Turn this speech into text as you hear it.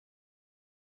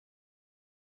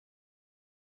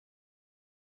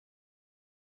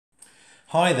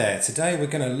Hi there, today we're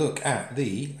going to look at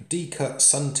the Decut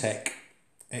Suntec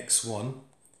X1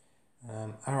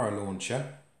 arrow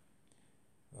launcher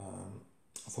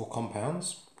for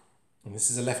compounds, and this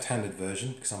is a left-handed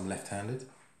version because I'm left-handed.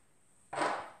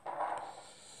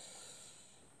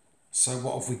 So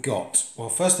what have we got? Well,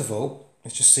 first of all,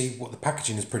 let's just see what the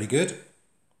packaging is. Pretty good.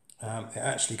 It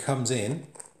actually comes in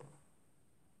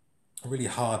a really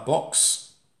hard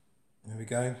box. There we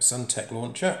go, Suntec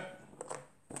launcher.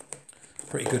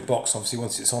 Pretty good box. Obviously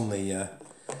once it's on the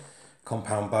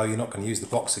compound bow you're not going to use the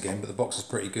box again, but the box is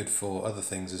pretty good for other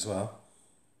things as well.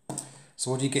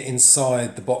 So what do you get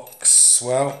inside the box?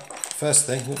 Well, first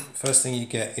thing you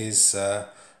get is a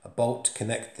bolt to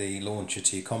connect the launcher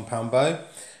to your compound bow.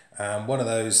 One of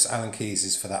those Allen keys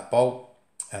is for that bolt,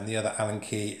 and the other Allen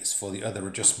key is for the other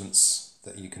adjustments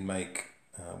that you can make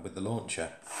with the launcher.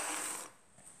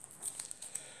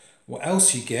 What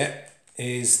else you get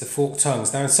is the forked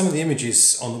tongues. Now in some of the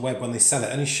images on the web when they sell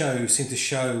it only seem to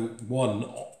show one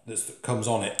that comes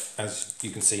on it, as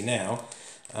you can see now,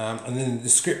 and then in the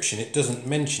description it doesn't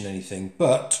mention anything,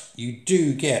 but you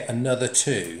do get another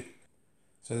two.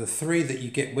 So the three that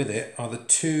you get with it are the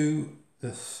 2,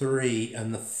 the 3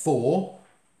 and the 4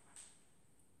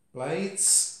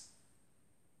 blades,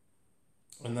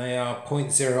 and they are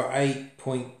 0.08,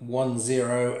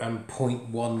 0.10 and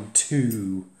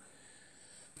 0.12.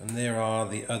 And there are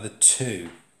the other two.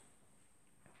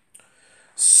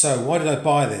 So why did I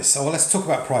buy this? Oh, well, let's talk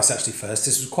about price actually first.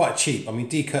 This was quite cheap. I mean,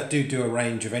 Decut do a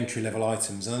range of entry-level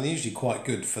items, and they're usually quite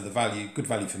good for the value, good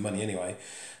value for money anyway.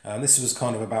 This was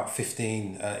kind of about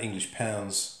 15 English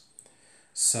pounds.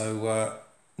 So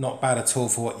not bad at all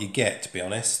for what you get, to be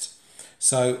honest.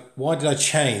 So why did I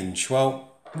change?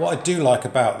 Well, what I do like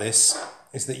about this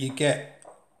is that you get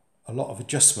a lot of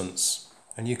adjustments,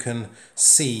 and you can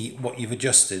see what you've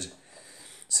adjusted.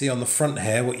 See on the front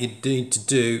here, what you need to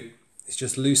do is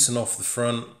just loosen off the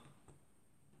front,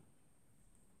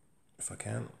 if I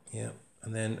can, yeah,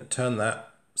 and then turn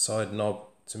that side knob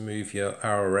to move your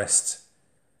arrow rest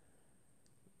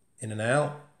in and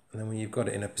out, and then when you've got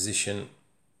it in a position,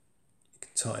 you can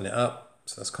tighten it up.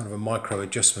 So that's kind of a micro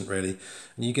adjustment really.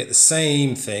 And you get the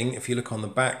same thing if you look on the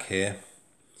back here.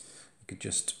 You could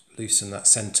just loosen that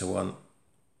center one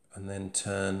and then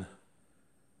turn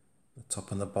the top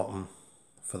and the bottom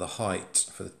for the height.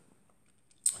 And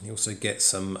you also get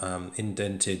some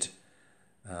indented,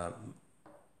 if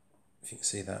you can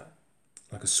see that,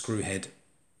 like a screw head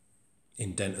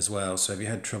indent as well. So if you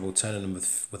had trouble turning them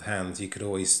with hands, you could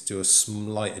always do a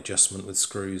slight adjustment with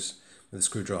screws, with a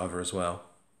screwdriver as well.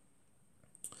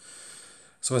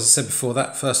 So as I said before,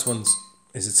 that first one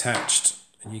is attached,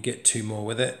 and you get 2 more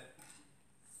with it.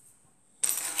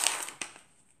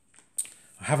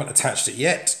 I haven't attached it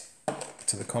yet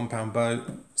to the compound bow,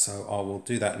 so I will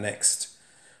do that next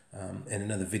in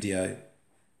another video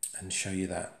and show you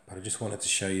that. But I just wanted to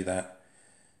show you that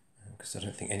because I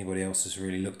don't think anybody else has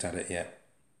really looked at it yet.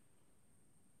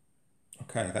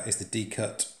 Okay, that is the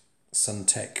Decut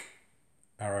Suntec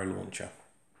arrow launcher.